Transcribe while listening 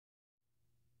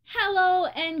Hello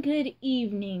and good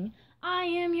evening. I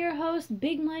am your host,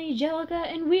 Big Money Jellica,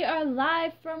 and we are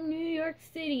live from New York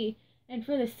City. And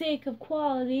for the sake of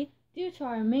quality, due to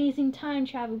our amazing time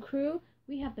travel crew,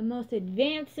 we have the most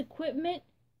advanced equipment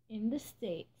in the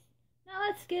States. Now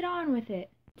let's get on with it.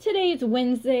 Today is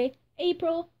Wednesday,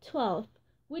 April 12th,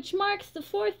 which marks the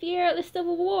 4th year of the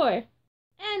Civil War.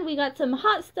 And we got some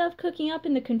hot stuff cooking up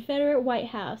in the Confederate White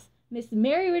House. Miss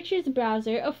Mary Richards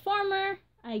Browser, a former,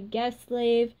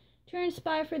 slave, turned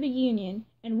spy for the Union,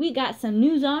 and we got some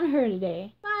news on her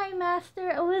today. Spy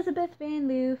Master Elizabeth Van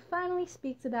Lew finally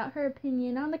speaks about her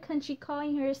opinion on the country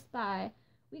calling her a spy.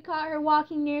 We caught her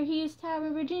walking near Hughes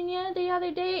Tavern, Virginia the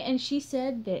other day, and she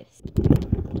said this.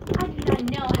 I do not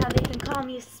know how they can call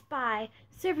me a spy,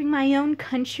 serving my own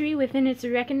country within its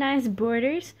recognized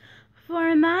borders. For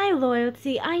in my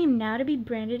loyalty, I am now to be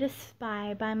branded a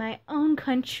spy by my own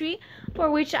country,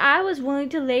 for which I was willing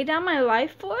to lay down my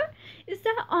life for? Is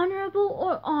that honorable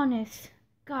or honest?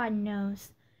 God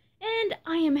knows. And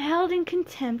I am held in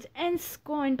contempt and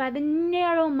scorn by the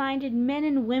narrow-minded men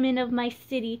and women of my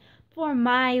city for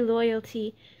my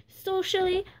loyalty,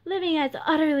 socially living as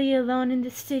utterly alone in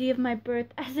the city of my birth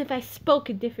as if I spoke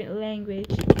a different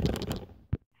language.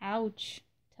 Ouch.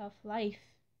 Tough life.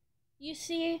 You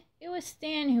see, it was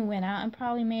Stan who went out and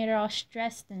probably made her all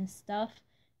stressed and stuff.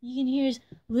 You can hear his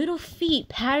little feet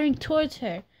pattering towards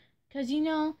her. 'Cause you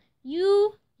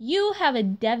have a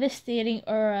devastating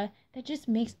aura that just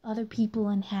makes other people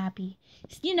unhappy.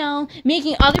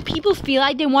 Making other people feel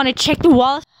like they want to check the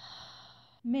walls.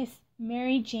 Miss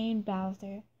Mary Jane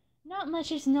Bowser. Not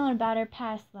much is known about her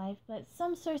past life, but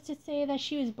some sources say that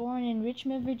she was born in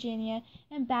Richmond, Virginia,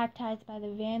 and baptized by the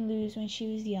Van Lews when she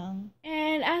was young.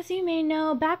 And as you may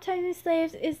know, baptizing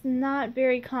slaves is not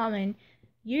very common.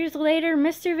 Years later,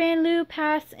 Mr. Van Lew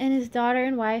passed, and his daughter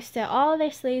and wife set all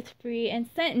their slaves free and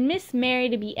sent Miss Mary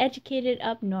to be educated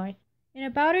up north. In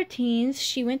about her teens,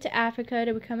 she went to Africa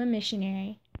to become a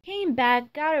missionary. Came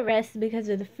back, got arrested because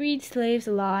of the freed slaves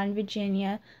law in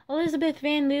Virginia. Elizabeth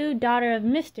Van Lew, daughter of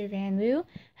Mr. Van Lew,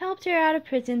 helped her out of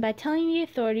prison by telling the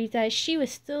authorities that she was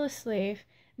still a slave.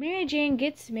 Mary Jane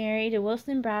gets married to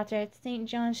Wilson Bowser at St.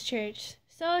 John's Church,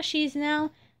 so she's now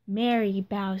Mary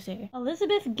Bowser.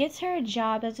 Elizabeth gets her a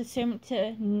job as a servant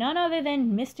to none other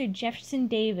than Mr. Jefferson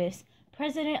Davis,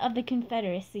 president of the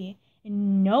Confederacy.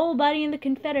 And nobody in the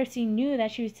Confederacy knew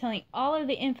that she was telling all of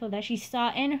the info that she saw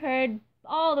and heard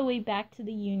all the way back to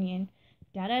the Union.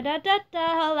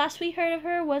 Last we heard of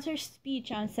her was her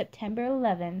speech on September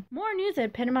 11th. More news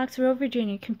at Petamox Road,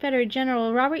 Virginia. Confederate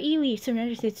General Robert E. Lee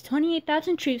surrenders his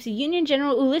 28,000 troops to Union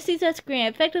General Ulysses S.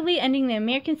 Grant, effectively ending the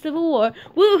American Civil War.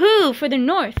 Woohoo for the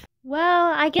North!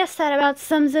 Well, I guess that about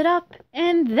sums it up.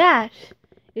 And that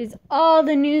is all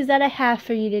the news that I have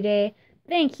for you today.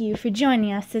 Thank you for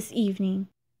joining us this evening.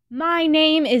 My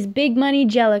name is Big Money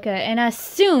Jellica, and as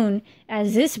soon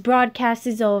as this broadcast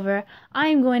is over,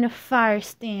 I'm going to fire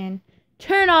Stan.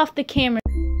 Turn off the camera.